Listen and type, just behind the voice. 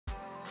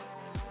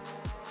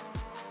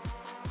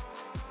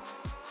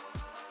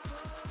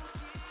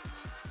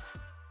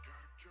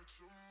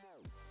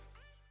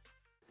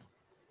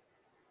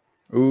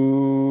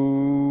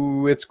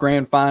Ooh, it's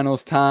grand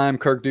finals time.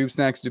 Kirk,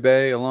 doobsnax,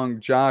 Dubé, along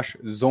Josh,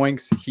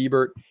 Zoinks,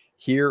 Hiebert.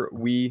 Here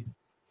we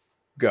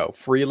go.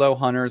 Freelo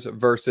Hunters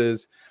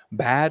versus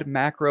Bad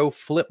Macro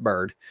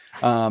Flipbird.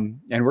 And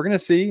we're going to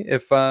see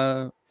if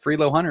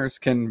Freelo Hunters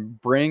can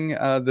bring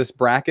this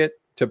bracket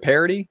to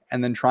parity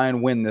and then try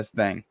and win this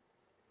thing.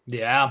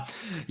 Yeah,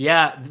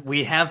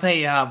 we have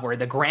we're in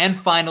the grand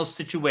finals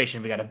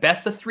situation. We got a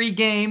best of 3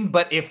 game,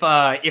 but if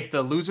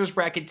the losers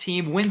bracket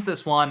team wins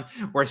this one,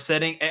 we're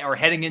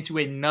heading into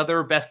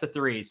another best of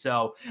 3.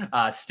 So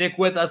stick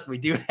with us. We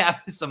do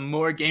have some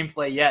more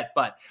gameplay yet,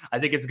 but I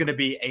think it's going to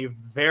be a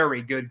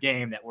very good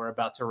game that we're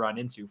about to run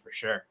into for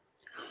sure.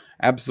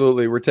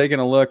 Absolutely. We're taking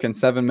a look, and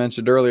Seven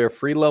mentioned earlier,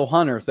 Freelo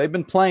Hunters. They've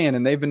been playing,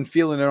 and they've been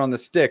feeling it on the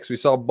sticks. We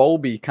saw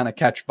Bolby kind of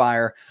catch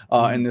fire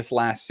in this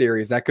last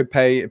series. That could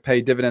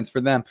pay dividends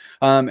for them.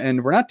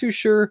 And we're not too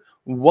sure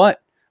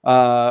what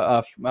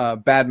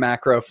Bad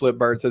Macro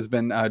Flipbirds has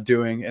been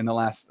doing in the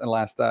last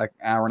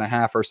hour and a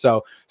half or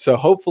so. So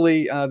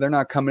hopefully they're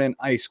not coming in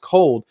ice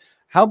cold.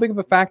 How big of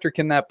a factor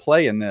can that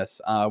play in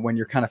this when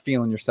you're kind of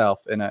feeling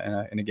yourself in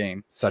a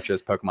game such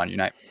as Pokemon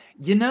Unite?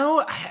 You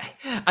know,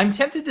 I'm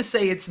tempted to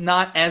say it's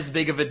not as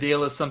big of a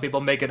deal as some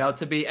people make it out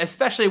to be,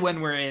 especially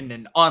when we're in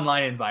an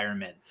online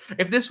environment.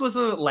 If this was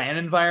a LAN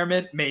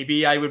environment,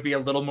 maybe I would be a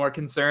little more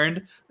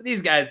concerned. But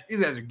these guys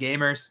are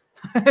gamers.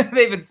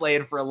 They've been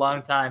playing for a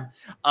long time.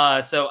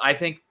 So I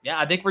think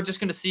we're just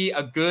going to see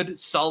a good,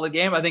 solid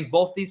game. I think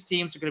both these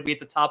teams are going to be at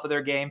the top of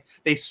their game.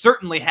 They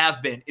certainly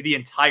have been the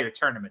entire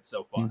tournament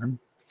so far. Mm-hmm.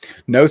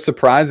 No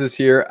surprises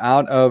here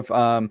out of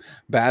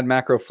Bad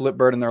Macro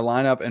Flipbird in their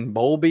lineup, and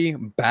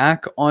Bolby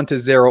back onto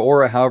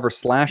Zeraora. However,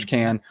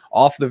 Slashcan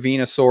off the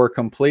Venusaur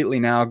completely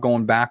now,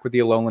 going back with the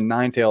Alolan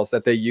Ninetales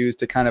that they used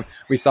to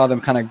we saw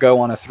them kind of go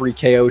on a 3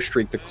 KO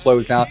streak to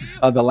close out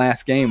the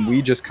last game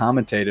we just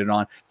commentated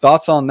on.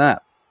 Thoughts on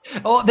that?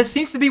 Well, that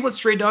seems to be what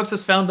Stray Dogs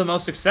has found the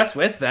most success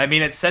with. I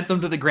mean, it sent them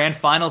to the grand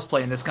finals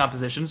play in this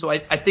composition, so I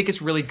think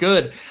it's really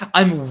good.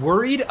 I'm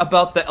worried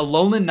about the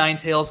Alolan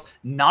Ninetales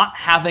not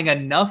having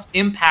enough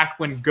impact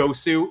when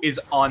Gosu is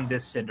on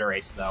this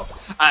Cinderace, though.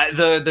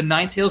 The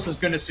Ninetales is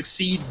going to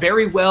succeed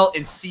very well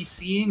in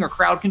CCing or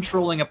crowd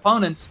controlling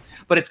opponents,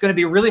 but it's going to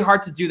be really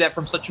hard to do that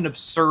from such an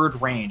absurd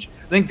range.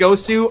 I think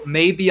Gosu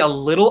may be a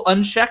little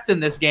unchecked in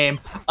this game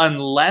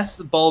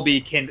unless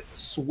Bulby can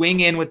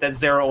swing in with that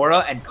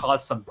Zeraora and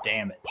cause some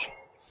damage.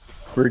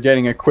 We're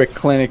getting a quick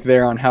clinic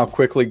there on how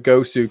quickly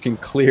Gosu can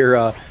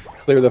clear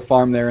the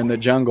farm there in the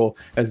jungle,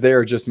 as they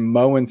are just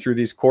mowing through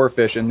these core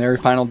fish, and their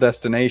final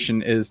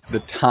destination is the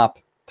top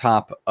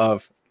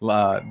of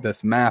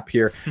this map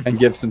here, and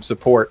give some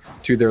support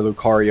to their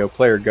Lucario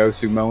player.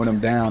 Gosu mowing them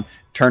down,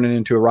 turning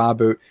into a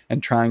Raboot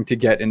and trying to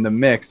get in the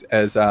mix,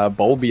 as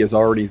Bolby is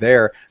already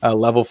there.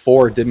 Level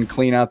 4 didn't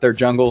clean out their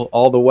jungle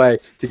all the way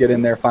to get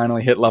in there,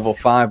 finally hit level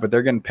 5, but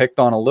they're getting picked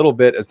on a little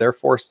bit as they're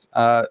forced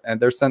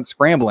and they're sent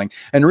scrambling.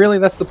 And really,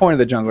 that's the point of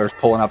the junglers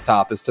pulling up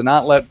top, is to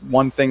not let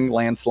one thing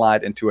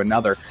landslide into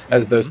another,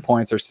 as those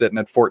points are sitting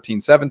at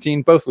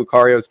 14-17. Both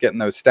Lucarios getting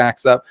those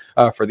stacks up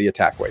for the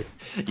attack weights.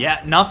 Yeah,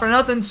 not for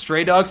nothing,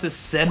 Stray Dogs is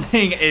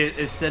sending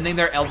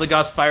their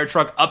Eldegoss fire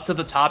truck up to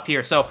the top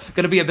here. So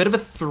going to be a bit of a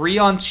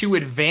 3-on-2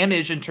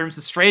 advantage in terms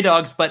of Stray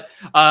Dogs, but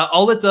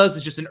all it does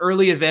is just an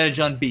early advantage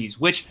on Bees,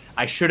 which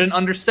I shouldn't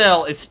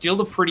undersell is still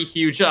a pretty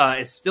huge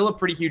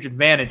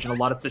advantage in a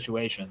lot of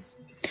situations.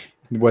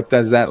 What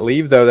does that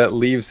leave, though? That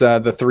leaves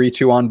the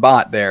 3-2 on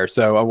bot there.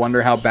 So I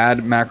wonder how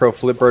Bad Macro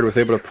Flipbird was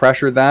able to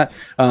pressure that.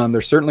 They're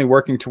certainly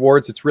working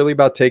towards. It's really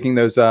about taking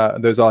those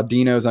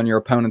Audinos on your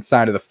opponent's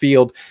side of the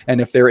field.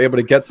 And if they were able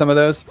to get some of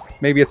those,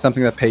 maybe it's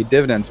something that paid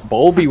dividends.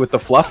 Bolby with the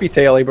Fluffy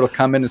Tail able to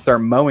come in and start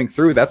mowing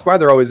through. That's why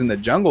they're always in the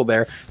jungle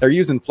there. They're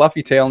using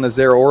Fluffy Tail and the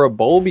Zeraora.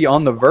 Bolby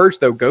on the verge,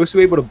 though.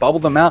 Gosu able to bubble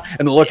them out.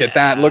 And look at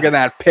that. Look at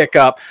that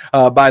pickup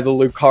by the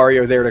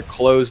Lucario there to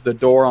close the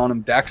door on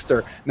him.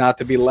 Dexter not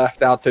to be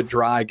left out to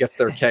dry. Gets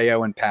their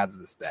KO and pads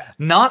the stats.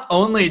 Not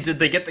only did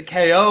they get the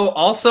KO,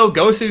 also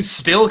Gosu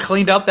still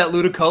cleaned up that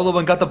Ludicolo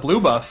and got the blue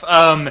buff.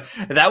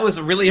 That was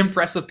a really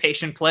impressive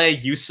patient play.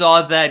 You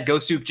saw that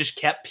Gosu just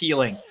kept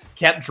peeling,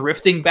 kept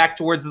drifting back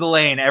towards the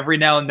lane every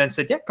now and then,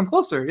 said, yeah, come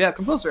closer,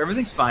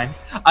 everything's fine.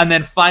 And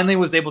then finally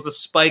was able to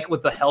spike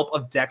with the help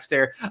of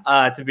Dexter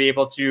to be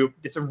able to,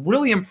 it's a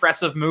really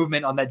impressive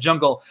movement on that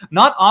jungle.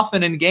 Not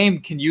often in game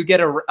can you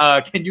get a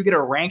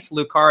ranked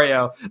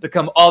Lucario to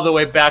come all the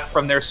way back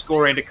from their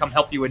scoring to come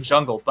help you in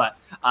jungle, but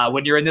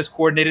when you're in this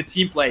coordinated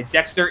team play,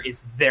 Dexter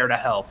is there to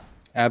help.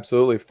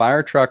 Absolutely.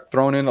 Fire truck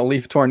throwing in a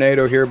leaf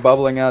tornado here,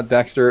 bubbling out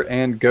Dexter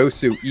and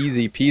Gosu.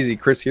 Easy peasy.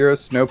 Chris Hero,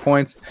 Snow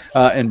Points,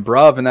 and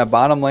Bruv in that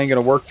bottom lane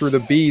going to work through the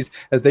Bees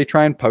as they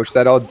try and poach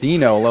that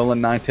Audino. Alolan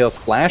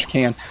Ninetales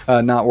Slashcan,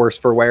 not worse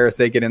for wear as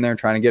they get in there and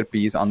trying to get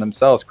Bees on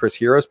themselves. Chris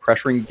Hero's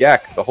pressuring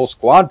Gek, the whole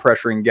squad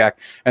pressuring Gek,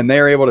 and they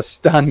are able to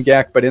stun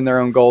Gek, but in their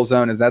own goal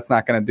zone, as that's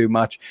not going to do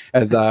much,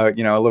 as a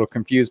little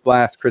confused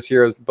blast. Chris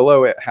Hero's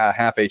below it,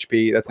 half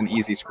HP. That's an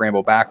easy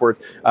scramble backwards,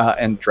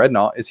 and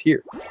Dreadnought is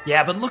here.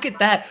 Yeah, but look at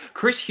that,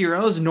 Chris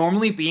Heroes,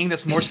 normally being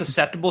this more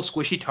susceptible,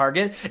 squishy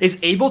target, is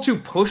able to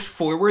push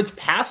forwards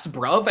past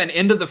Bruv and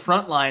into the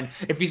front line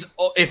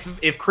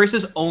if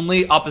Chris's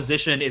only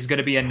opposition is going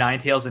to be a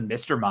Ninetales and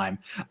Mr. Mime,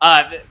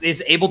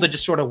 is able to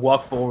just sort of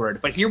walk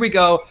forward. But here we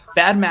go.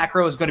 Bad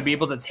Macro is going to be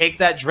able to take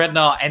that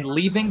Dreadnought and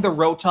leaving the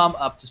Rotom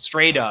up to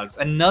Stray Dogs.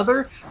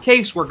 Another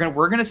case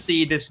we're gonna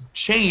see this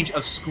change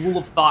of school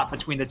of thought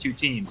between the two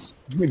teams.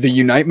 The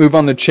Unite move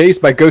on the chase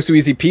by Gosu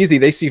Easy Peasy.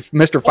 They see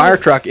Mr. Fire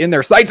Truck in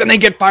their sights and they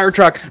get Fire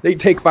Truck. They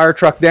take Fire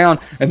Truck down,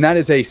 and that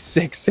is a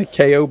sick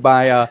KO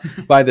by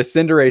the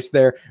Cinderace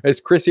there.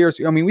 As Chris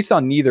Heroes, I mean, we saw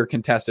neither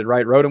contested,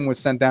 right? Rotom was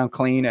sent down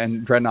clean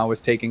and Dreadnought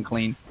was taken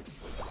clean.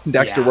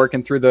 Dexter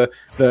working through the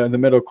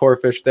middle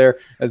Corphish there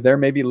as they're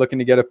maybe looking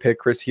to get a pick.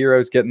 Chris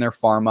Heroes getting their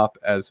farm up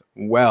as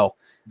well.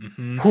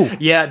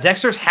 Yeah,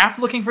 Dexter's half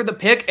looking for the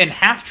pick and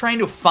half trying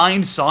to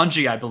find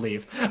Sanji, I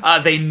believe.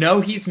 They know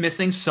he's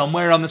missing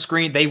somewhere on the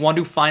screen. They want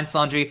to find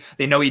Sanji.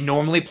 They know he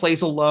normally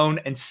plays alone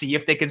and see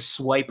if they can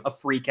swipe a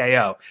free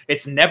KO.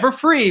 It's never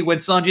free when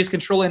Sanji's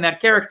controlling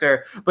that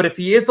character, but if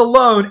he is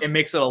alone, it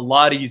makes it a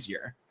lot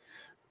easier.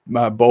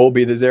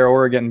 Bolby, the Zero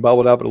Aura getting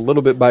bubbled up a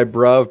little bit by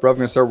Bruv. Bruv going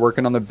to start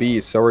working on the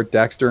bees. So are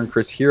Dexter and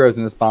Chris Heroes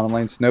in this bottom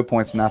lane. Snow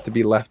Point's not to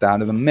be left out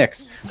of the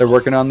mix. They're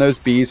working on those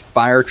bees.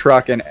 Fire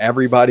Truck and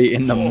everybody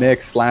in the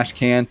mix. Slash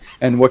Can.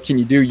 And what can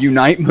you do?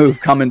 Unite move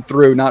coming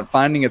through. Not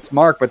finding its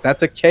mark, but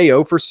that's a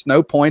KO for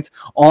Snow Points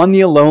on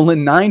the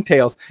Alolan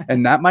Ninetales.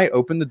 And that might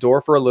open the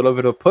door for a little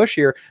bit of push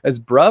here as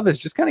Bruv is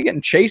just kind of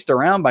getting chased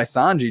around by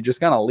Sanji.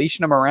 Just kind of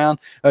leashing them around.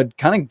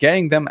 Kind of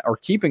getting them or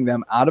keeping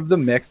them out of the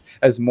mix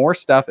as more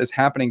stuff is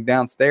happening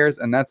downstairs,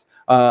 and that's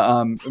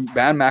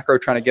Bad Macro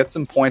trying to get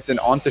some points and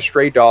onto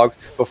Stray Dogs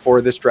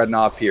before this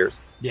Dreadnought appears.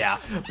 Yeah,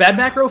 Bad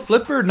Macro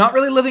Flipper not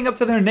really living up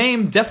to their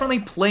name, definitely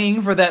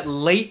playing for that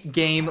late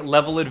game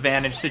level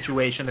advantage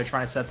situation they're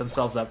trying to set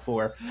themselves up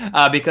for,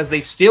 because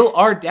they still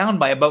are down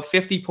by about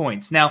 50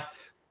 points. Now,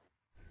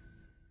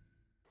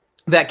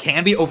 that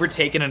can be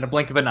overtaken in a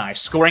blink of an eye.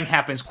 Scoring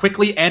happens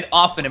quickly and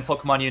often in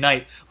Pokemon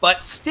Unite,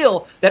 but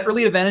still, that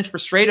early advantage for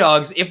Stray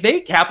Dogs, if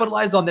they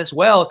capitalize on this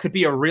well, could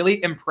be a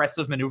really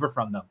impressive maneuver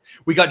from them.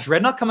 We got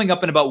Dreadnought coming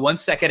up in about 1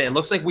 second. It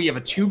looks like we have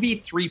a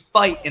 2v3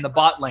 fight in the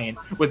bot lane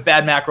with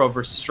Bad Macro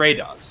versus Stray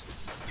Dogs.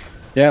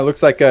 Yeah, it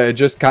looks like it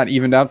just got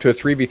evened out to a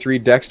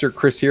 3v3. Dexter,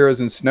 Chris Heroes,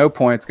 and Snow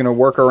Point's going to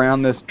work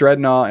around this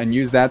Dreadnought and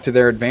use that to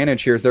their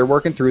advantage here as they're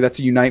working through. That's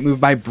a Unite move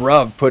by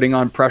Bruv, putting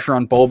on pressure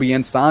on Bolby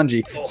and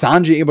Sanji.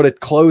 Sanji able to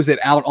close it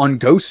out on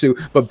Gosu,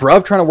 but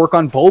Bruv trying to work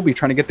on Bolby,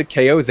 trying to get the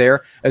KO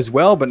there as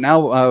well. But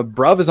now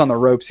Bruv is on the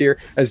ropes here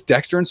as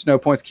Dexter and Snow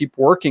Points keep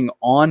working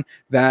on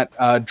that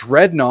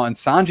Dreadnought, and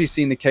Sanji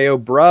seeing the KO.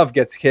 Bruv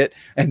gets hit,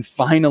 and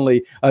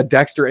finally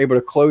Dexter able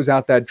to close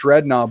out that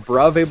Dreadnought.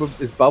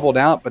 Bruv is bubbled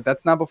out, but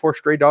that's not before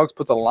Stray Dogs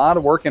puts a lot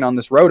of work in on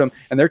this Rotom,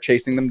 and they're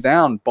chasing them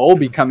down.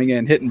 Bolby coming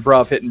in, hitting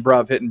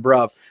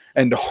Bruv,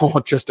 and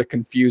just a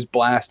confused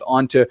blast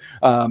onto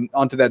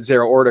that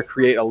Zero Aura to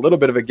create a little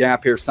bit of a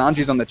gap here.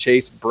 Sanji's on the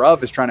chase.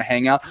 Bruv is trying to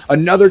hang out.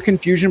 Another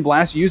confusion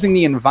blast using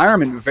the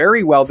environment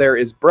very well there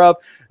is Bruv.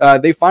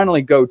 They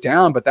finally go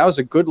down, but that was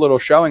a good little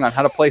showing on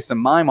how to play some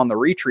mime on the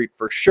retreat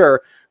for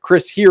sure.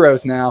 Chris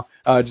Heroes now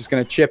just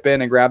going to chip in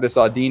and grab this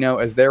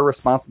Audino as they're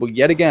responsible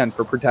yet again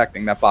for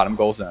protecting that bottom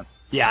goal zone.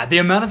 Yeah, the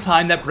amount of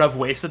time that Bruv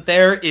wasted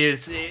there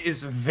is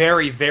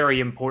very,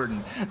 very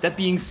important. That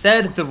being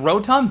said, the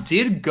Rotom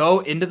did go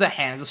into the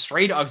hands of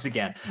Stray Dogs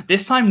again.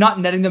 This time not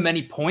netting them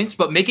any points,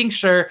 but making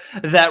sure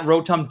that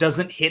Rotom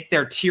doesn't hit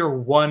their tier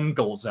 1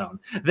 goal zone.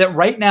 That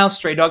right now,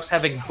 Stray Dogs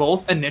having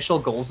both initial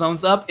goal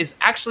zones up is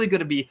actually going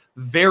to be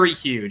very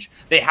huge.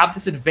 They have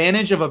this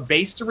advantage of a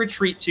base to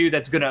retreat to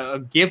that's going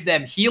to give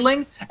them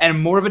healing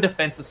and more of a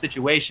defensive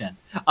situation.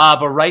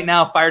 But right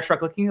now, Fire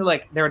Truck looking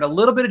like they're in a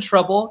little bit of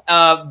trouble.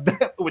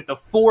 With the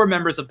 4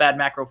 members of Bad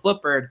Macro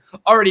Flipbird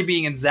already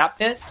being in Zap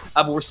Pit,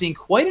 but we're seeing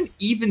quite an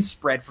even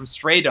spread from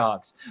Stray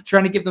Dogs,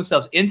 trying to give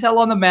themselves intel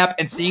on the map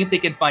and seeing if they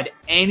can find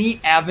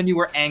any avenue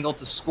or angle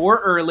to score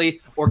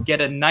early or get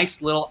a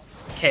nice little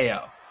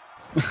KO.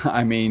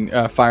 I mean,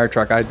 Fire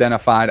Truck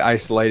identified,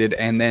 isolated,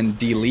 and then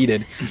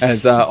deleted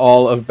as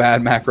all of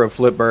Bad Macro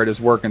Flipbird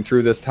is working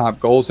through this top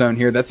goal zone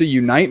here. That's a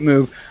Unite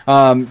move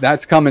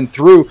that's coming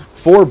through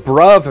for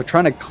Bruv,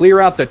 trying to clear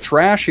out the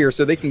trash here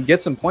so they can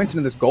get some points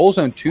into this goal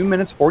zone. 2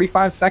 minutes,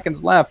 45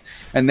 seconds left,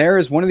 and there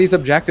is one of these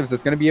objectives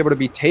that's going to be able to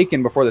be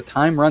taken before the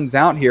time runs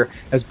out here,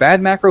 as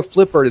Bad Macro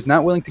Flipbird is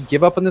not willing to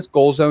give up on this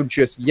goal zone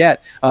just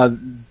yet.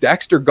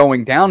 Dexter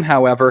going down,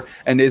 however,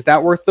 and is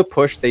that worth the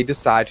push? They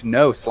decide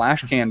no.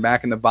 Slash Can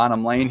back in the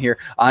bottom lane here,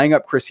 eyeing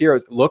up Chris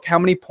Heroes. Look how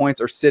many points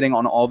are sitting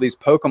on all these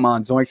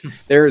Pokemon. Zoinks,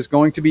 there is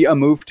going to be a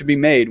move to be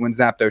made when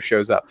Zapdos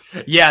shows up.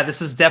 Yeah,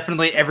 this is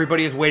definitely,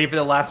 everybody is waiting for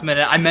the last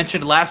minute. I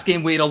mentioned last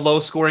game we had a low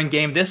scoring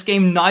game. This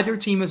game, neither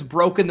team has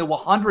broken the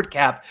 100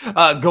 cap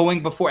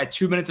going before at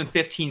 2 minutes and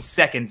 15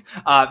 seconds.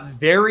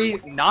 Very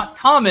not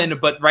common,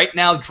 but right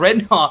now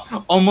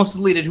Dreadnought almost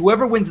deleted.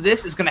 Whoever wins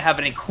this is going to have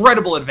an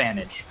incredible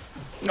advantage.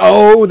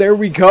 Oh, there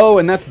we go.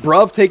 And that's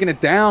Bruv taking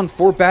it down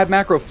for Bad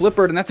Macro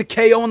Flipbird. And that's a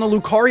KO on the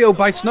Lucario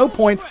by Snow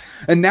Points.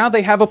 And now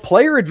they have a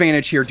player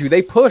advantage here. Do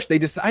they push? They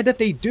decide that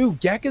they do.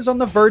 Gek is on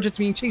the verge. It's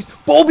being chased.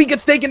 Bulby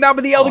gets taken down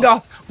by the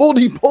Eldegoss.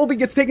 Bulby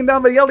gets taken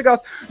down by the Eldegoss.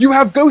 You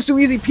have Gosu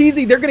easy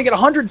peasy. They're going to get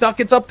 100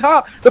 ducats up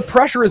top. The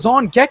pressure is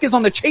on. Gek is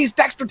on the chase.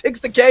 Dexter takes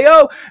the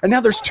KO. And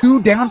now there's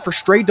 2 down for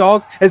Stray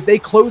Dogs as they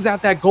close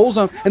out that goal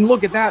zone. And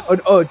look at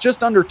that.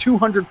 Just under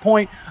 200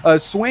 point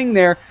swing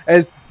there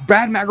as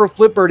Bad Macro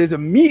Flipbird is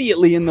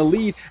immediately in the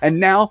lead, and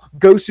now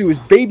Gosu is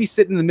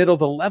babysitting in the middle.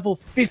 The level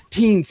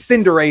 15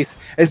 Cinderace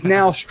as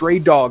now Stray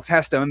Dogs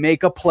has to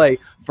make a play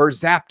for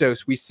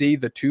Zapdos. We see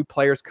the 2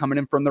 players coming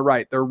in from the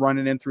right. They're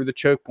running in through the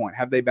choke point.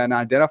 Have they been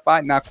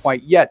identified? Not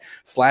quite yet.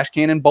 Slash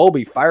Cannon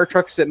Bulby, Fire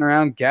Truck sitting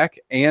around, Gek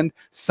and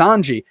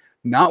Sanji.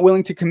 Not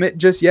willing to commit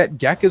just yet.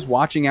 Gek is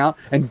watching out,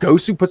 and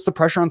Gosu puts the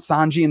pressure on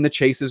Sanji, and the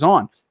chase is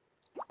on.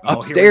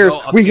 Upstairs,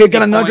 we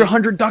got another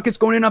 100 ducats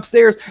going in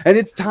upstairs, and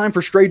it's time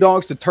for Stray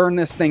Dogs to turn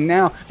this thing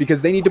now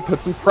because they need to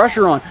put some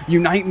pressure on.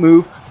 Unite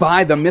move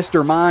by the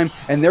Mr. Mime,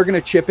 and they're going to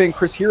chip in.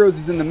 Chris Heroes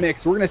is in the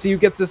mix. We're going to see who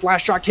gets this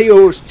last shot.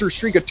 KO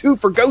streak of 2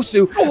 for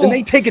Gosu, and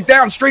they take it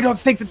down. Stray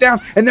Dogs takes it down,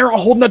 and they're all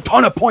holding a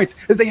ton of points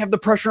as they have the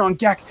pressure on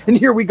Gek. And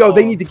here we go.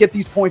 They need to get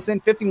these points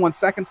in. 51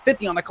 seconds,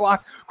 50 on the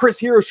clock. Chris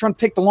Heroes trying to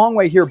take the long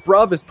way here.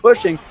 Bruv is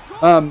pushing.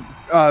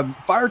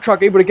 Fire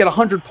Truck able to get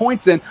 100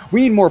 points in.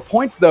 We need more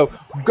points though.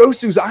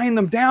 Gosu's eyeing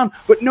them down,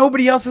 but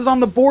nobody else is on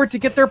the board to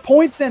get their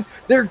points in.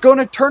 They're going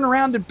to turn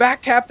around and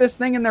backcap this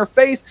thing in their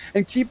face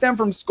and keep them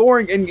from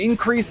scoring and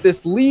increase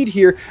this lead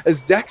here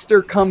as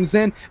Dexter comes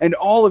in and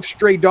all of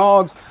Stray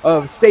Dogs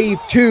of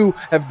Save 2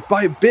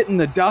 have bitten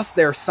the dust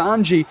there.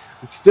 Sanji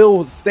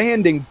still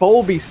standing.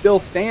 Bulby still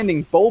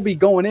standing. Bulby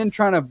going in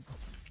trying to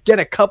get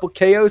a couple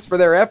KOs for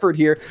their effort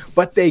here,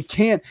 but they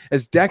can't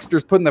as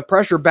Dexter's putting the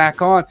pressure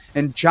back on.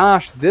 And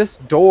Josh, this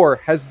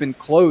door has been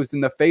closed in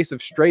the face of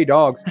Stray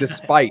Dogs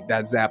despite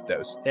that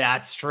Zapdos. Yeah,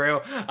 it's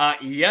true.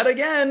 Yet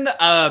again,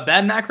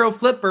 Bad Macro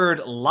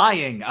Flipbird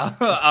lying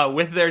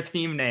with their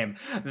team name.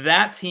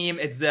 That team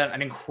has done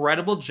an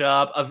incredible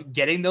job of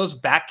getting those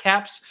back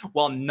caps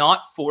while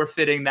not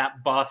forfeiting that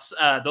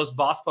those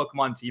boss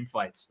Pokemon team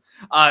fights.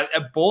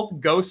 Both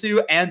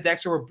Gosu and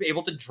Dexter were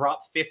able to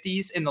drop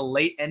 50s in the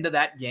late end of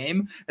that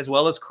game, as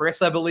well as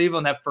Chris, I believe,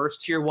 on that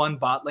first tier 1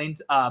 bot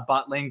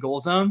lane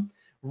goal zone.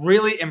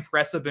 Really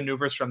impressive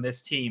maneuvers from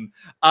this team,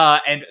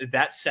 and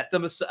that set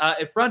them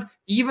in front.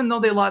 Even though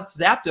they lost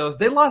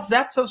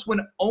Zapdos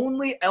when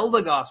only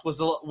Eldegoss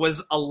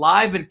was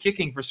alive and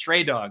kicking for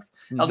Stray Dogs.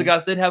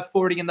 Eldegoss did have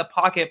 40 in the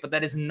pocket, but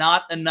that is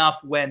not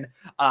enough when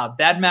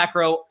Bad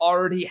Macro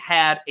already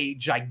had a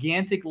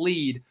gigantic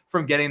lead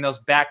from getting those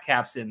back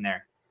caps in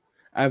there.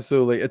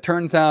 Absolutely. It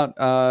turns out,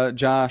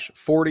 Josh,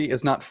 40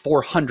 is not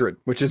 400,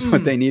 which is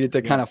what they needed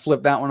to kind of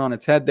flip that one on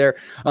its head there.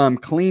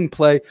 Clean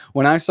play.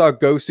 When I saw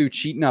Gosu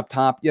cheating up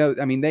top, yeah,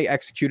 I mean, they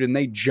executed and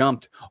they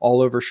jumped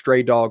all over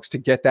Stray Dogs to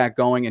get that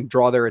going and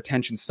draw their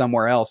attention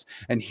somewhere else.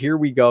 And here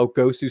we go.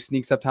 Gosu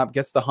sneaks up top,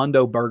 gets the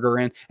Hundo Burger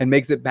in, and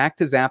makes it back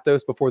to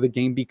Zapdos before the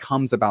game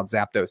becomes about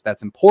Zapdos.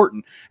 That's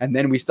important. And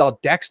then we saw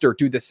Dexter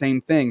do the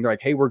same thing. They're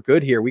like, hey, we're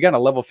good here. We got a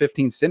level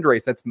 15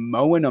 Cinderace that's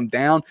mowing them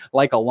down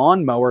like a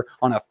lawnmower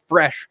on a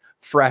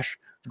fresh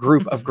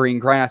group of green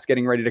grass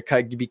getting ready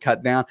to be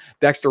cut down.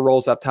 Dexter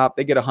rolls up top.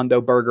 They get a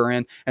Hundo Burger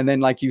in. And then,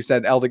 like you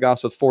said,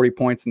 Eldegoss with 40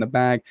 points in the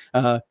bag.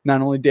 Not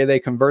only did they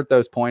convert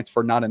those points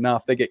for not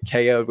enough, they get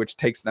KO'd, which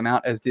takes them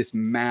out as this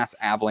mass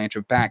avalanche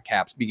of back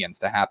caps begins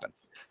to happen.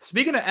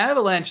 Speaking of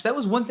Avalanche, that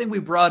was one thing we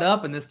brought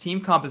up in this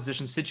team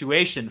composition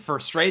situation for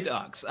Stray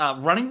Dogs.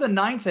 Running the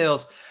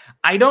Ninetales,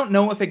 I don't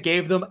know if it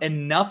gave them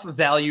enough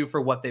value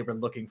for what they were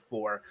looking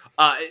for.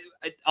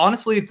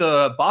 Honestly,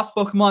 the boss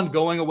Pokemon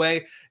going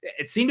away,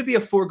 it seemed to be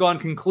a foregone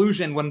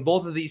conclusion when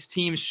both of these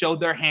teams showed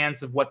their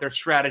hands of what their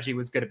strategy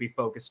was going to be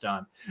focused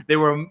on. They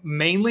were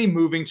mainly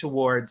moving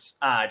towards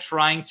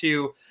trying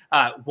to...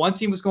 one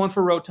team was going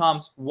for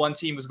Rotoms, one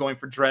team was going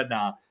for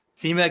Dreadnought.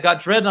 Team that got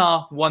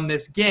Dreadnought won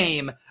this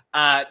game,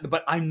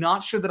 but I'm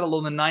not sure that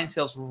Alolan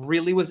Ninetales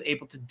really was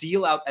able to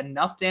deal out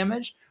enough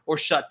damage or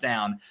shut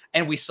down.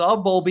 And we saw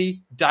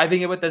Bulby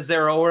diving in with the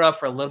Zeraora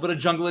for a little bit of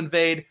Jungle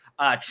Invade,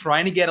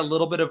 trying to get a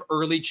little bit of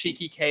early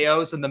cheeky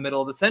KOs in the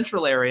middle of the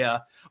central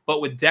area.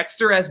 But with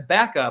Dexter as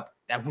backup,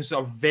 that was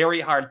a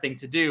very hard thing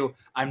to do.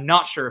 I'm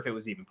not sure if it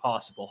was even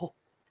possible.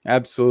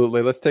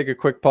 Absolutely. Let's take a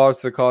quick pause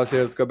to the cause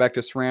here. Let's go back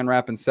to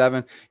surranwrap in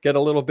 7. Get a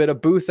little bit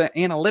of booth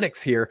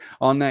analytics here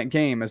on that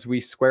game as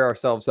we square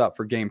ourselves up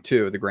for Game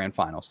 2 of the Grand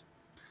Finals.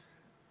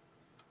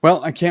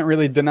 Well, I can't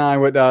really deny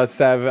what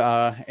Sev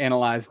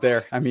analyzed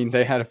there. I mean,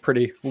 they had a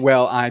pretty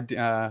eyed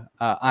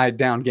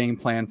down game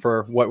plan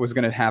for what was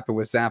going to happen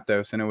with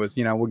Zapdos. And it was,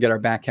 we'll get our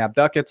back cap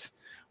ducats.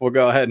 We'll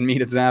go ahead and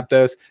meet at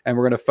Zapdos, and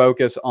we're going to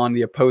focus on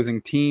the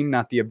opposing team,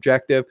 not the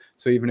objective.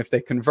 So even if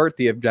they convert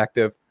the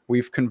objective,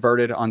 we've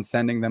converted on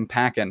sending them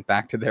packing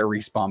back to their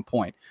respawn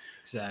point.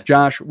 Exactly.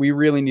 Josh, we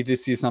really need to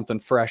see something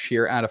fresh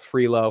here out of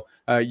Freelo.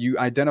 You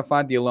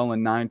identified the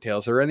Alolan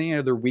Ninetales. Are there any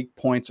other weak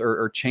points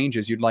or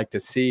changes you'd like to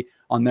see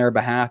on their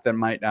behalf that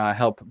might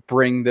help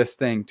bring this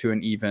thing to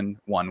an even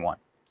 1-1.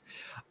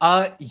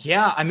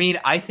 Yeah, I mean,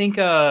 I think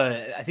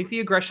the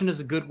aggression is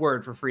a good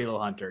word for Freelo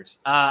hunters.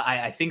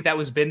 I think that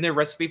was been their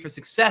recipe for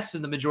success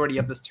in the majority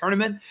of this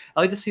tournament.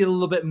 I like to see it a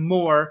little bit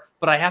more,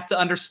 but I have to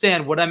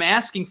understand what I'm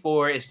asking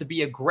for is to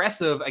be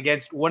aggressive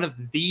against one of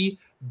the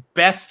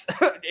best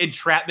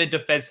entrapment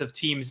defensive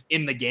teams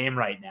in the game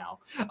right now.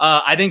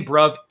 I think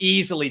Bruv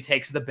easily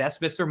takes the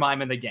best Mr.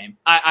 Mime in the game.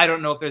 I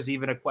don't know if there's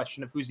even a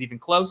question of who's even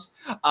close.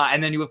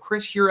 And then you have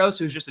Chris Heroes,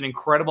 who's just an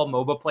incredible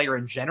MOBA player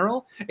in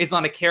general, is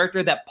on a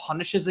character that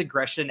punishes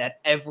aggression at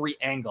every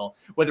angle,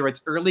 whether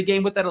it's early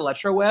game with that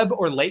Electro Web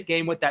or late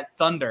game with that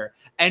Thunder.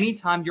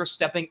 Anytime you're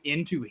stepping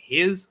into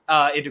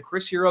into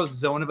Chris Heroes'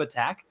 zone of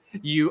attack,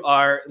 you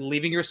are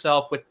leaving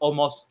yourself with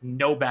almost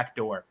no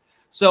backdoor.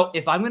 So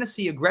if I'm going to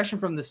see aggression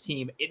from this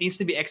team, it needs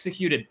to be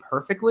executed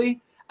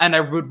perfectly. And I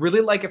would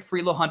really like if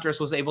Freelo Hunters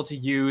was able to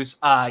use,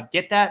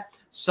 get that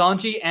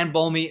Sanji and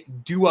Bolmi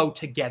duo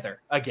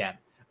together again.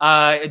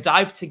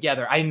 Dive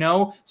together. I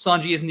know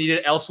Sanji is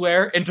needed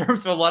elsewhere in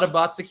terms of a lot of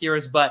boss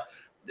secures, but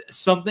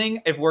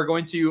something, if we're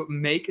going to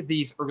make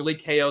these early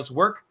KOs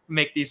work,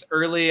 make these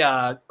early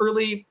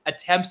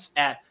attempts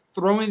at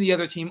throwing the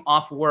other team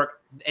off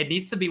work, it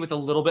needs to be with a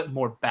little bit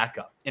more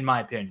backup, in my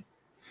opinion.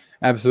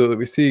 Absolutely.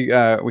 We see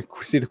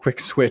the quick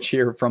switch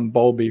here from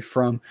Bulby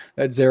from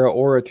that Zera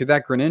Aura to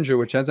that Greninja,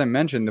 which, as I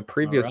mentioned, the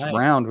previous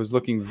round was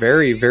looking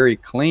very, very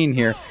clean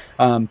here.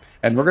 And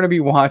we're going to be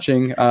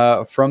watching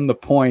from the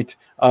point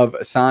of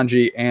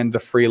Sanji and the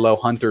Freelo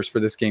Hunters for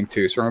this game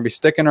too. So we're going to be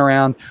sticking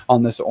around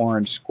on this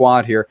orange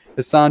squad here.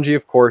 The Sanji,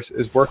 of course,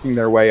 is working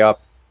their way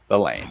up the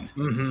lane.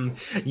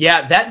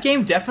 Yeah, that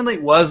game definitely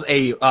was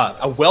a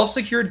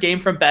well-secured game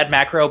from Bad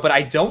Macro, but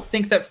I don't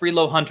think that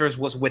Freelo Hunters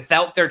was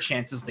without their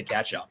chances to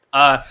catch up.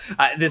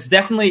 This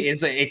definitely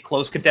is a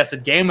close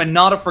contested game and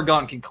not a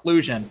forgotten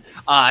conclusion.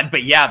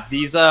 But yeah,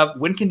 these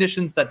win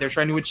conditions that they're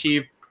trying to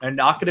achieve are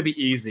not going to be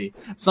easy.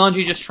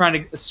 Sanji just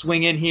trying to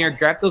swing in here,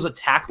 grab those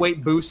attack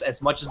weight boosts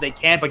as much as they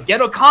can, but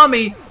Geto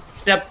Kami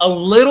stepped a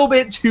little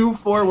bit too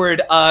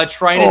forward,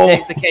 trying to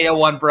take the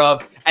KO on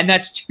Bruv, and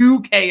that's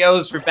 2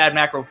 KOs for Bad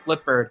Macro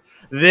Flipbird.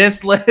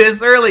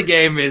 This early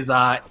game is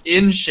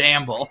in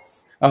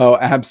shambles. Oh,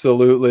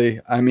 absolutely.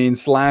 I mean,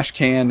 Slash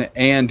Can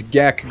and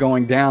Gek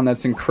going down.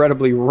 That's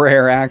incredibly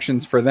rare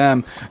actions for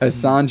them as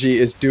Sanji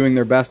is doing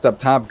their best up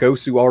top.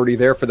 Gosu already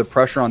there for the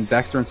pressure on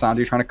Dexter and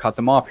Sanji trying to cut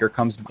them off. Here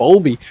comes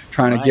Bulby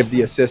trying to give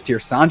the assist here.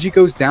 Sanji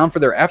goes down for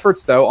their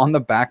efforts, though, on the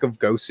back of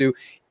Gosu.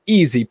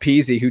 Easy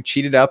peasy, who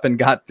cheated up and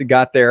got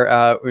their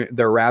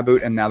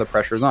Raboot, and now the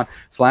pressure is on.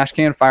 Slash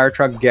Can, Fire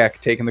Truck, Gek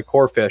taking the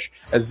core fish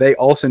as they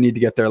also need to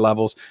get their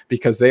levels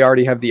because they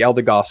already have the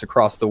Eldegoss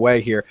across the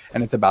way here,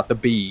 and it's about the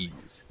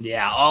bees.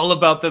 Yeah, all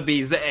about the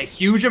bees. A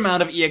huge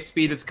amount of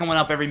EXP that's coming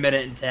up every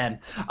minute in 10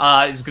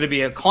 is going to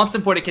be a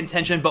constant point of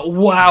contention, but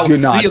wow. Do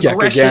not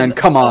Gek again.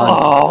 Come on.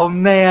 Oh,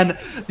 man.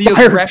 The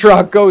Fire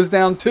Truck goes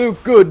down too.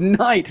 Good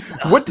night.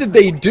 What did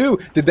they do?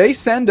 Did they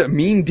send a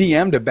mean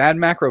DM to Bad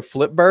Macro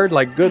Flipbird?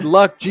 Like, good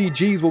luck,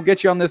 GG's, we'll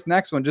get you on this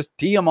next one. Just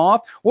tee them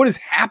off. What is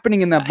happening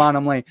in that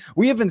bottom lane?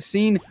 We haven't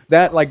seen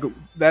that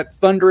that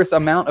thunderous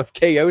amount of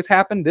KOs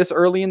happen this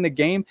early in the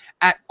game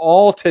at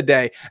all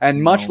today,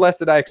 and much less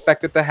did I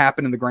expect it to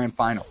happen in the grand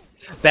finals.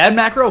 Bad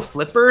Macro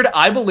Flipbird,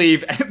 I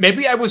believe,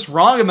 maybe I was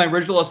wrong in my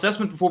original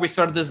assessment before we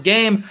started this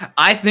game.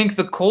 I think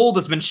the cold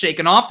has been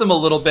shaken off them a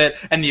little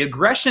bit, and the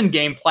aggression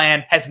game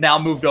plan has now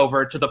moved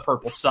over to the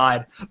purple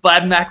side.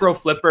 Bad Macro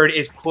Flipbird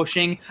is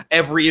pushing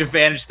every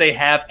advantage they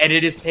have, and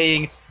it is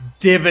paying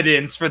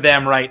dividends for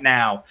them right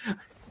now.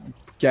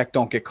 Gek,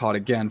 don't get caught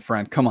again,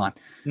 friend. Come on.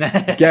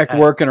 Gek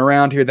working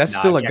around here. That's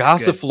still a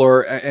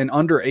Gossiflor in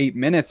under 8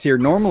 minutes here.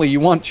 Normally, you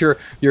want your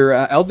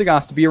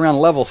Eldegoss to be around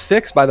level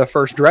 6 by the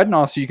first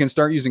Dreadnought so you can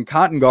start using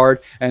Cotton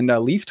Guard and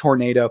Leaf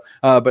Tornado.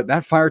 But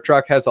that Fire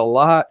Truck has a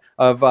lot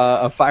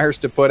of fires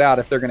to put out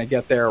if they're going to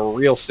get there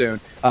real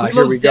soon.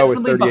 Here we go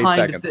with 38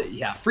 seconds.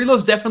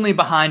 Freelo's definitely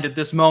behind at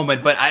this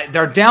moment, but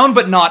they're down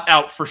but not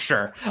out for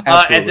sure.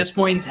 At this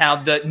point in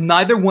time,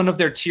 neither one of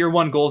their tier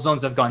 1 goal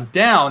zones have gone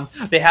down.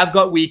 They have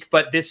got weak,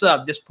 but this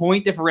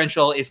point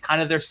differential is kind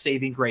of their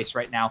saving grace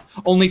right now.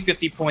 Only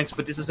 50 points,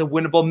 but this is a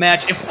winnable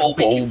match. If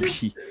Bulby is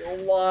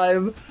still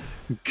alive.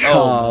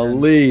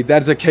 Golly,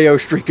 that's a KO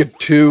streak of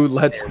 2.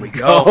 Let's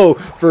go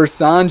for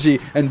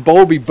Sanji and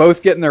Bulby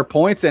both getting their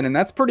points in, and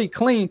that's pretty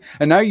clean.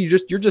 And now you're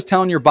just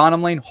telling your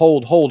bottom lane,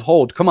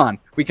 hold. Come on,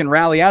 we can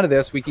rally out of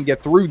this. We can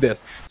get through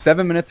this.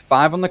 7 minutes,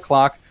 5 on the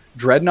clock.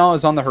 Dreadnought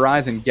is on the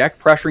horizon. Gek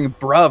pressuring.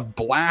 Bruv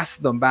blasts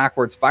them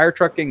backwards. Fire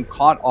Truck getting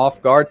caught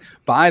off guard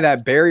by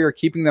that barrier,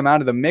 keeping them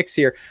out of the mix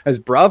here as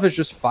Bruv is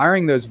just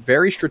firing those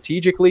very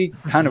strategically,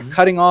 kind of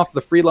cutting off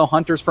the Freelo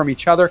Hunters from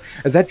each other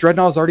as that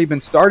Dreadnought has already been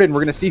started. And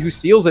we're going to see who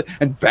seals it.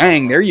 And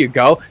bang, there you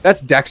go.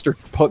 That's Dexter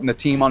putting the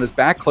team on his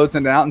back,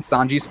 closing it out in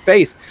Sanji's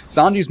face.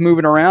 Sanji's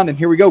moving around, and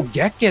here we go.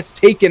 Gek gets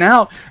taken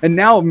out, and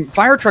now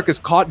Fire Truck is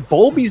caught.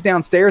 Bulby's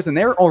downstairs, and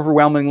they're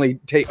overwhelmingly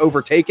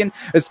overtaken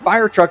as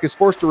Fire Truck is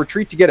forced to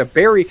retreat to get to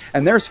bury,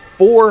 and there's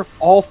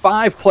all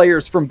five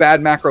players from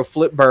Bad Macro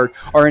Flipbird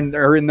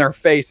are in their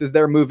face as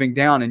they're moving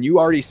down, and you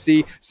already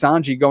see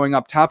Sanji going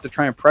up top to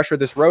try and pressure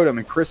this Rotom,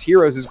 and Chris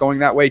Heroes is going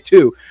that way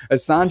too.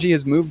 As Sanji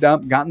has moved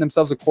up, gotten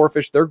themselves a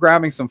Corphish, they're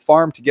grabbing some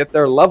farm to get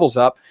their levels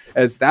up,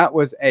 as that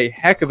was a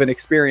heck of an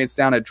experience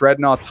down at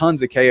Dreadnought.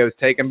 Tons of KOs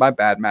taken by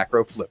Bad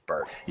Macro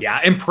Flipbird.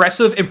 Yeah,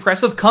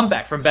 impressive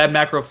comeback from Bad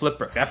Macro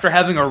Flipbird. After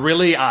having a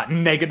really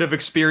negative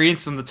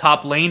experience in the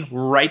top lane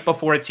right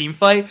before a team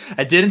fight,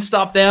 it didn't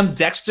stop them.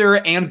 Dexter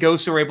and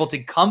Ghost were able to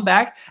come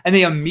back, and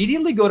they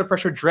immediately go to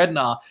pressure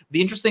Dreadnought.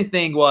 The interesting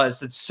thing was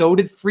that so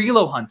did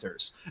Freelo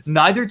Hunters.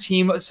 Neither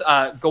team was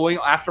going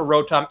after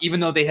Rotom, even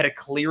though they had a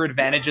clear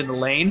advantage in the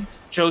lane,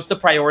 chose to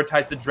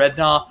prioritize the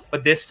Dreadnought,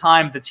 but this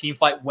time the team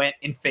fight went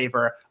in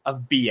favor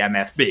of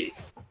BMFB.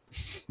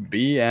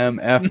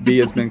 BMFB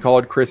has been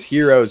called. Chris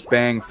Heroes,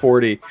 bang,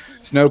 40.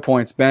 Snow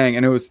Points, bang.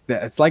 And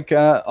it's like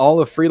all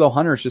of Freelo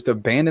Hunters just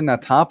abandoned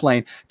that top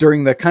lane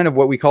during the kind of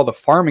what we call the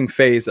farming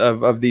phase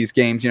of these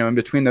games, in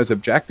between those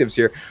objectives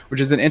here,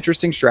 which is an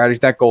interesting strategy.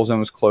 That goal zone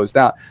was closed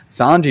out.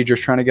 Sanji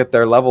just trying to get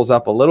their levels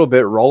up a little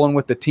bit, rolling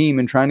with the team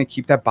and trying to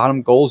keep that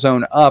bottom goal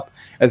zone up,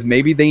 as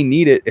maybe they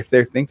need it if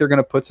they think they're going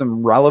to put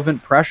some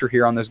relevant pressure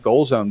here on this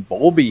goal zone.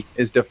 Bolby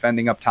is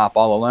defending up top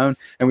all alone,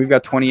 and we've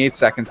got 28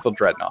 seconds till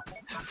Dreadnought.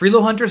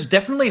 Freelo Hunters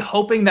definitely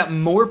hoping that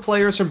more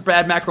players from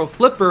Bad Macro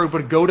Flipbird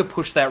would go to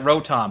push that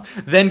Rotom,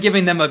 then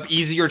giving them an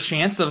easier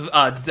chance of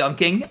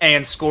dunking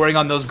and scoring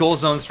on those goal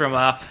zones from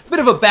a bit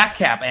of a back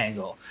cap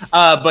angle.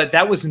 But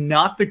that was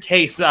not the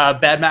case.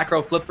 Bad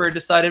Macro Flipbird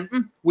decided,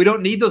 we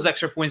don't need those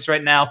extra points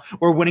right now.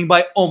 We're winning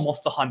by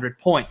almost 100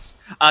 points.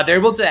 They're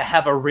able to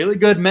have a really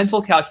good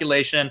mental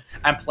calculation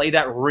and play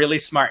that really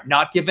smart,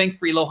 not giving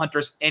Freelo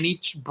Hunters any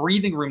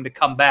breathing room to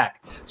come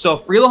back. So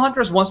if Freelo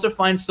Hunters wants to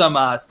find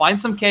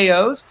some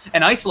KOs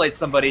and isolate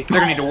somebody,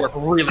 they're going to need to work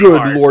really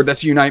hard. Good lord,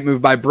 that's a Unite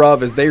move by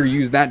Bruv, as they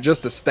use that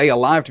just to stay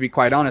alive, to be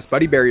quite honest.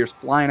 Buddy Barrier's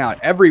flying out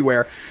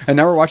everywhere, and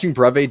now we're watching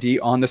Bruv AD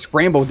on the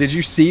scramble. Did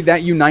you see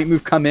that Unite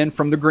move come in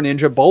from the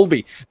Greninja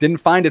Bulby? Didn't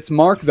find its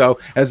mark, though,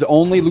 as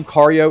only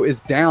Lucario is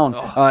down,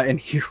 and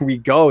here we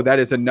go. That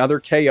is another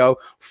KO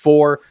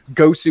for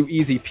Gosu.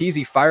 Easy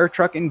peasy. Fire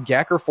Truck and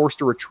Gek are forced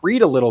to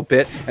retreat a little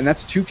bit, and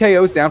that's 2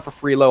 KOs down for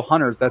Freelo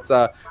Hunters. That's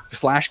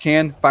Slash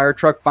Can, Fire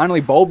Truck.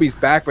 Finally, Bulby's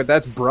back, but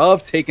that's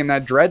Bruv taking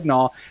that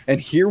Dreadnought, and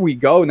here we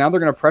go. Now they're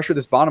going to pressure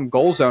this bottom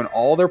goal zone.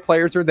 All their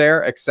players are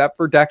there except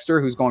for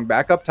Dexter, who's going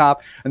back up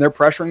top, and they're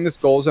pressuring this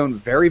goal zone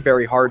very,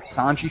 very hard.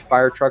 Sanji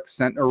Fire Truck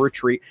sent a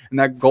retreat, and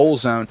that goal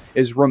zone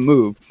is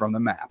removed from the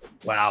map.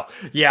 Wow.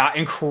 Yeah,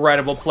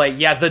 incredible play.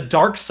 Yeah, the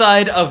dark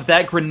side of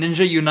that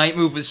Greninja Unite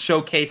move is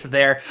showcased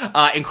there.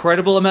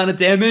 Incredible amount of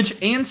damage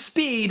and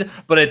speed,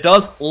 but it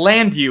does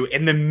land you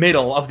in the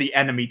middle of the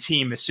enemy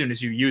team as soon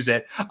as you use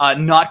it,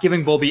 not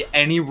giving Bulby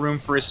any room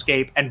for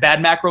escape, and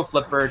Bad Macro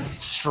Flipbird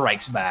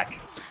strikes back.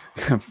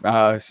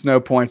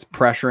 Snow Points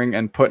pressuring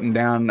and putting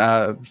down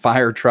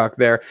Fire Truck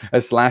there,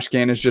 as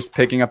Slashcan is just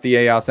picking up the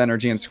Aeos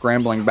energy and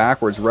scrambling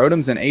backwards.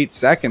 Rotom's in 8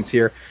 seconds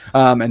here,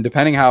 and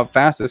depending how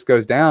fast this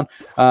goes down,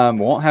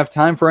 won't have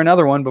time for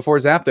another one before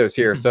Zapdos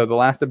here. So the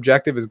last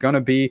objective is going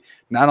to be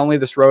not only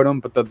this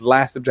Rotom, but the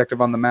last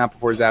objective on the map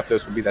before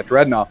Zapdos will be that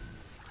Dreadnought.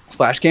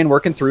 Slashcan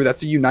working through.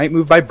 That's a Unite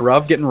move by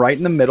Bruv, getting right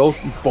in the middle,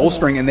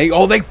 bolstering, and they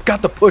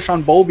got the push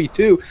on Bulby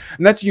too.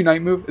 And that's a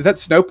Unite move. Is that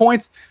Snow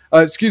Points?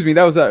 Excuse me,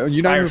 that was a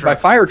Unite move by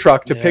Fire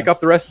Truck to pick up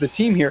the rest of the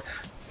team here.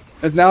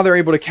 As now they're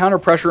able to counter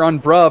pressure on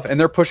Bruv, and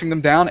they're pushing them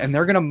down, and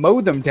they're going to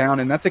mow them down,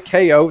 and that's a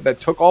KO that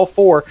took all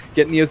 4,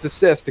 getting the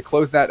assist to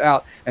close that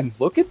out. And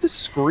look at the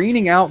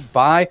screening out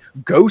by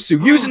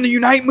Gosu, using the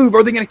Unite move.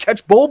 Are they going to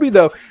catch Bulby,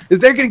 though? Is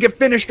they going to get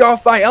finished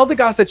off by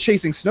Eldegoss that's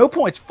chasing Snow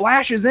Points,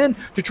 flashes in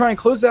to try and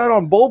close that out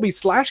on Bulby.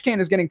 Slashcan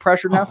is getting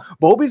pressured now.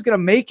 Bulby's going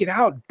to make it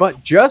out,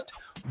 but just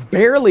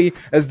barely,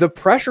 as the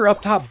pressure up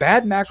top.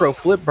 Bad Macro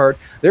Flipbird,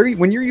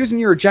 when you're using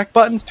your eject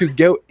buttons to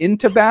go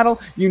into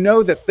battle, you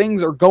know that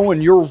things are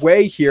going your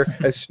way here,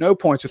 as Snow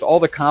Points, with all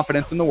the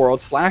confidence in the world,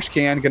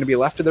 Slashcan going to be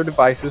left to their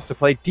devices to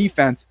play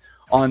defense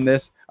on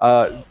this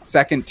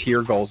second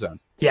tier goal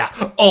zone.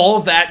 Yeah, all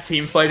that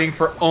team fighting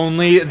for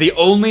the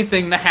only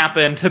thing to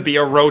happen to be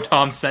a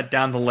Rotom sent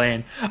down the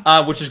lane,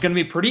 which is going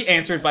to be pretty easily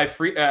answered by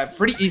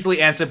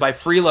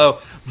Freelo,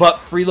 but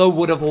Freelo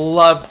would have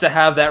loved to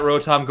have that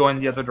Rotom going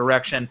the other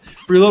direction.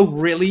 Freelo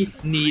really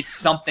needs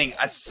something,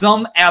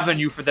 some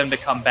avenue for them to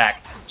come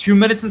back. 2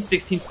 minutes and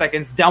 16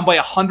 seconds, down by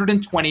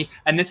 120,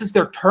 and this is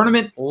their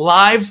tournament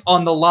lives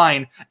on the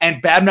line,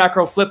 and Bad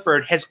Macro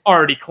Flipbird has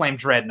already claimed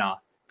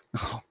Dreadnought.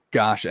 Oh.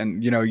 Gosh,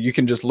 and you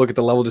can just look at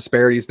the level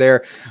disparities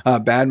there.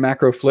 Bad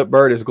Macro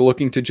Flipbird is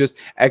looking to just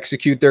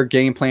execute their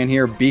game plan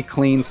here, be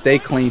clean, stay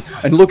clean,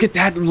 and look at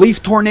that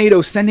Leaf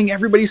Tornado sending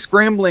everybody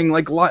scrambling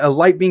like a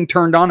light being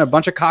turned on, a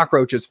bunch of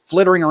cockroaches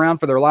flittering around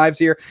for their lives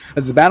here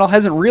as the battle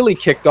hasn't really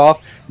kicked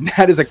off.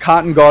 That is a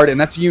Cotton Guard, and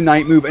that's a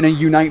Unite move and a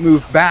Unite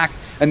move back.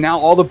 and now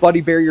all the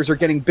buddy barriers are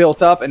getting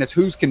built up, and it's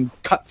who's can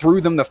cut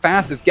through them the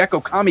fastest. Gecko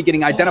Kami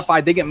getting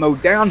identified. They get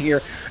mowed down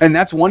here, and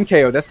that's one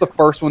KO. That's the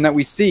first one that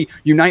we see.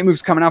 Unite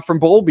moves coming out from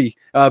Bolby.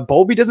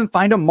 Bolby doesn't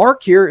find a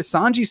mark here.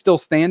 Sanji's still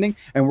standing,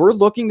 and we're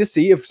looking to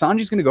see if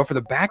Sanji's going to go for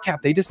the back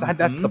cap. They decide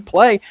that's the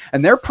play,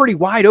 and they're pretty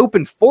wide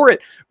open for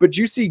it. But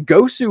you see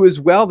Gosu as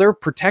well. They're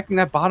protecting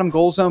that bottom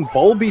goal zone.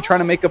 Bolby trying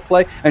to make a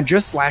play, and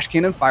just Slash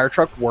Cannon Fire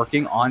Truck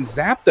working on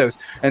Zapdos.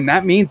 And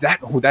that means that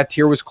that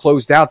tier was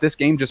closed out. This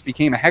game just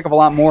became a heck of a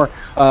lot more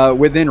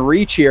within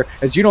reach here,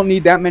 as you don't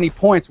need that many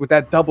points with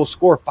that double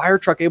score. Fire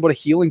Truck able to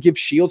heal and give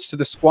shields to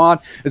the squad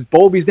as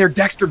Bolby's there.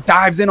 Dexter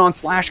dives in on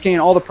Slash Cannon.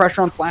 All the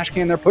pressure on Slash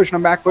Cannon. They're pushing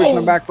him back, pushing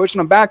him back, pushing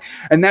him back.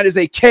 And that is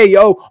a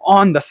KO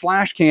on the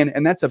Slash Cannon,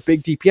 and that's a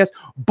big DPS.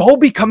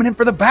 Bolby coming in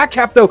for the back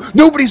cap, though.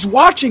 Nobody's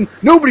watching.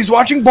 Nobody's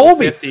watching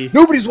Bolby. 50.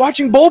 Nobody's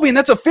watching Bolby, and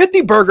that's a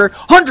 50 burger.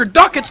 100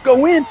 ducats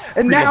go in,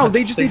 and now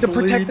they just need to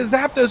protect the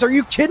Zapdos. Are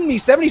you kidding me?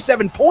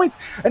 77 points,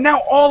 and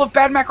now all of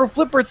Bad Macro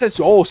Flipbird says,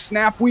 oh,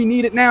 snap, we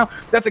need it now.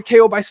 That's a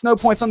KO by Snow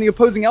Points on the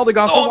opposing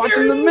Eldegoss. We're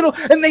watching in the middle,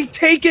 and they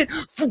take it.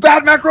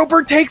 Bad Macro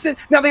Bird takes it.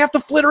 Now they have to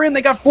flitter in.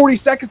 They got 40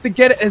 seconds to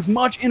get it as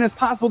much in as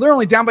possible. They're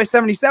only down by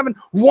 77.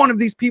 One of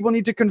these people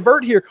need to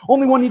convert here.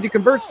 Only one need to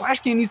convert.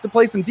 Slash Can needs to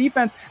play some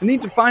defense and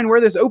need to find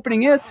where this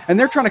opening is, and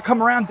they're trying to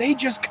come around. They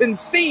just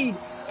concede.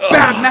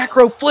 Bad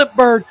Macro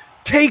Flipbird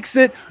takes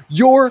it.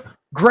 Your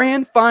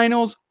grand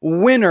finals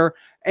winner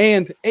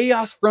and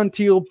Aeos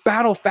Frontier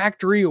Battle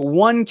Factory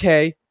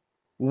 1K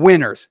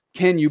winners.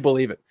 Can you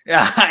believe it?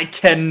 Yeah, I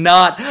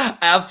cannot.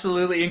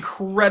 Absolutely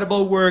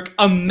incredible work.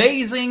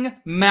 Amazing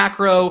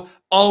macro.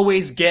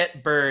 Always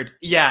get bird.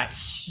 Yeah,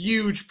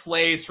 huge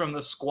plays from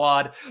the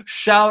squad.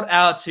 Shout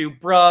out to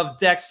Bruv,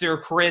 Dexter,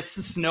 Chris,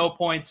 Snow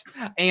Points,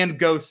 and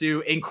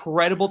Gosu.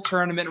 Incredible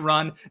tournament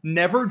run.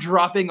 Never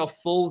dropping a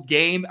full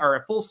game or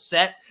a full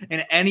set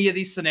in any of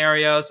these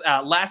scenarios.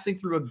 Lasting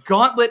through a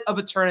gauntlet of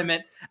a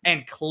tournament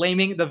and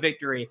claiming the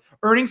victory.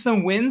 Earning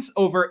some wins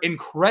over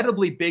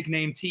incredibly big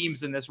name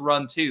teams in this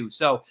run too.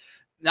 So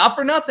not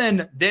for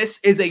nothing, this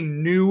is a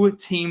new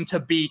team to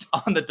beat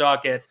on the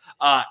docket.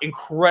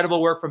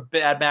 Incredible work from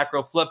Bad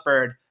Macro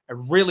Flipbird. A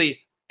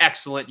really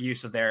excellent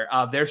use of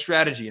their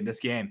strategy in this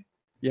game.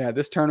 Yeah,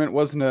 this tournament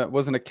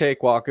wasn't a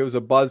cakewalk. It was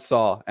a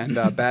buzzsaw, and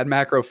Bad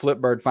Macro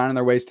Flipbird finding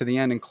their ways to the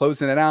end and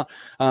closing it out,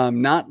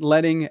 not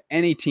letting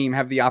any team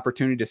have the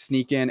opportunity to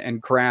sneak in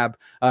and grab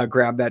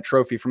that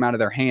trophy from out of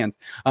their hands.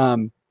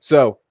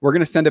 So we're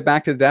going to send it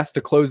back to the desk to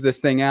close this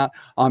thing out.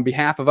 On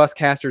behalf of us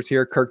casters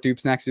here, Kirk,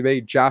 doobsnax,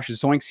 Dubé, Josh,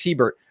 Zoinks,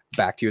 Hiebert,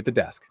 back to you at the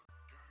desk.